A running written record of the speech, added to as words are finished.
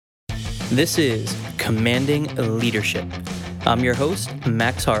This is Commanding Leadership. I'm your host,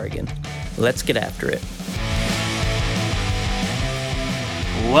 Max Harrigan. Let's get after it.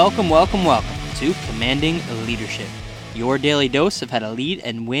 Welcome to Commanding Leadership, your daily dose of how to lead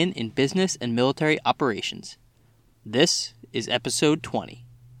and win in business and military operations. This is episode 20.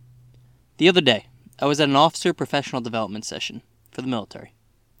 The other day, I was at an officer professional development session for the military,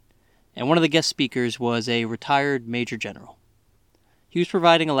 and one of the guest speakers was a retired major general. He was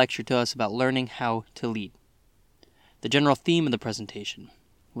providing a lecture to us about learning how to lead. The general theme of the presentation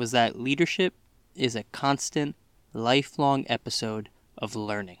was that leadership is a constant, lifelong episode of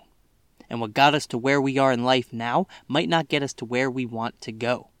learning. And what got us to where we are in life now might not get us to where we want to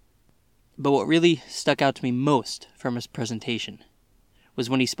go. But what really stuck out to me most from his presentation was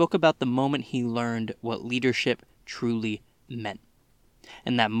when he spoke about the moment he learned what leadership truly meant.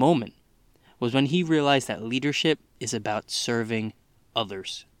 And that moment was when he realized that leadership is about serving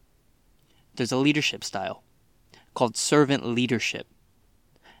others. There's a leadership style called servant leadership,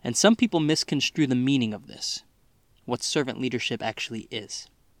 and some people misconstrue the meaning of this, what servant leadership actually is,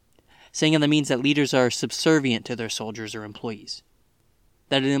 saying that means that leaders are subservient to their soldiers or employees,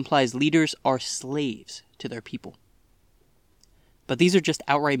 that it implies leaders are slaves to their people. But these are just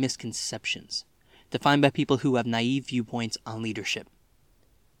outright misconceptions, defined by people who have naive viewpoints on leadership.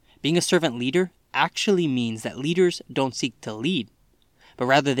 Being a servant leader actually means that leaders don't seek to lead, but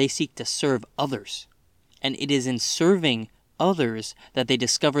rather they seek to serve others. And it is in serving others that they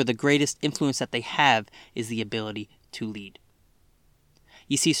discover the greatest influence that they have is the ability to lead.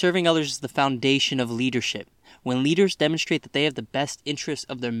 You see, serving others is the foundation of leadership. When leaders demonstrate that they have the best interests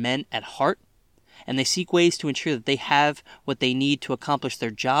of their men at heart, and they seek ways to ensure that they have what they need to accomplish their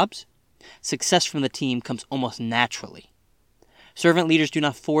jobs, success from the team comes almost naturally. Servant leaders do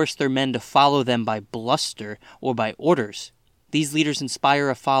not force their men to follow them by bluster or by orders. These leaders inspire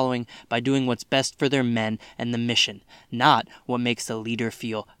a following by doing what's best for their men and the mission, not what makes the leader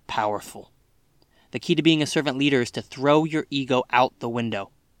feel powerful. The key to being a servant leader is to throw your ego out the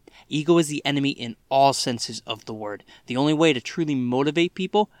window. Ego is the enemy in all senses of the word. The only way to truly motivate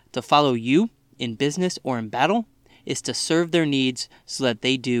people to follow you in business or in battle is to serve their needs so that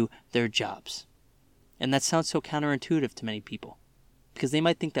they do their jobs. And that sounds so counterintuitive to many people, because they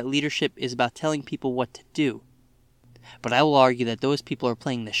might think that leadership is about telling people what to do. But I will argue that those people are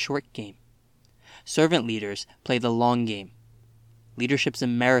playing the short game. Servant leaders play the long game. Leadership's a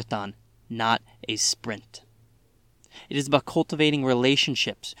marathon, not a sprint. It is about cultivating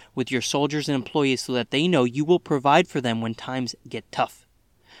relationships with your soldiers and employees so that they know you will provide for them when times get tough.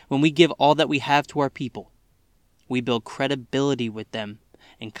 When we give all that we have to our people, we build credibility with them,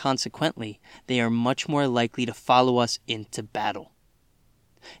 and consequently, they are much more likely to follow us into battle.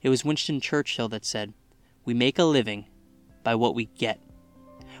 It was Winston Churchill that said, "We make a living by what we get.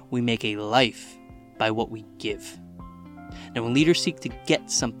 We make a life by what we give." Now, when leaders seek to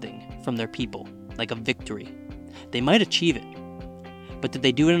get something from their people, like a victory, they might achieve it. But did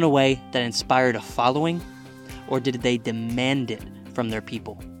they do it in a way that inspired a following, or did they demand it from their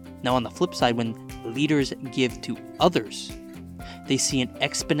people? Now, on the flip side, when leaders give to others, they see an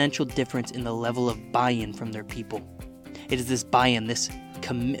exponential difference in the level of buy-in from their people. It is this buy-in, this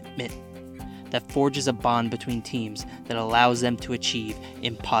commitment, that forges a bond between teams that allows them to achieve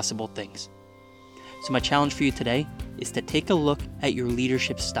impossible things. So my challenge for you today is to take a look at your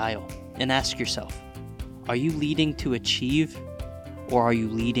leadership style and ask yourself, are you leading to achieve or are you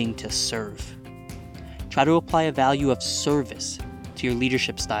leading to serve? Try to apply a value of service to your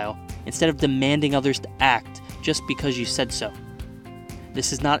leadership style instead of demanding others to act just because you said so.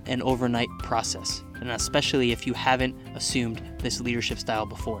 This is not an overnight process, and especially if you haven't assumed this leadership style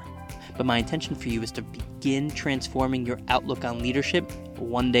before. But my intention for you is to begin transforming your outlook on leadership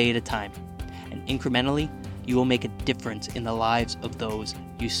one day at a time. And incrementally, you will make a difference in the lives of those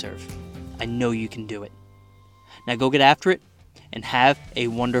you serve. I know you can do it. Now go get after it and have a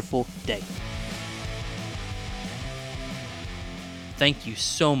wonderful day. Thank you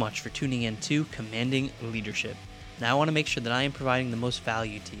so much for tuning in to Commanding Leadership. Now I want to make sure that I am providing the most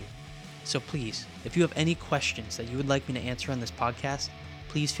value to you. So please, if you have any questions that you would like me to answer on this podcast,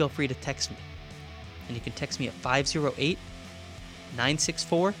 please feel free to text me. And you can text me at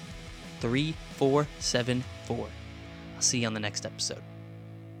 508-964-3474. I'll see you on the next episode.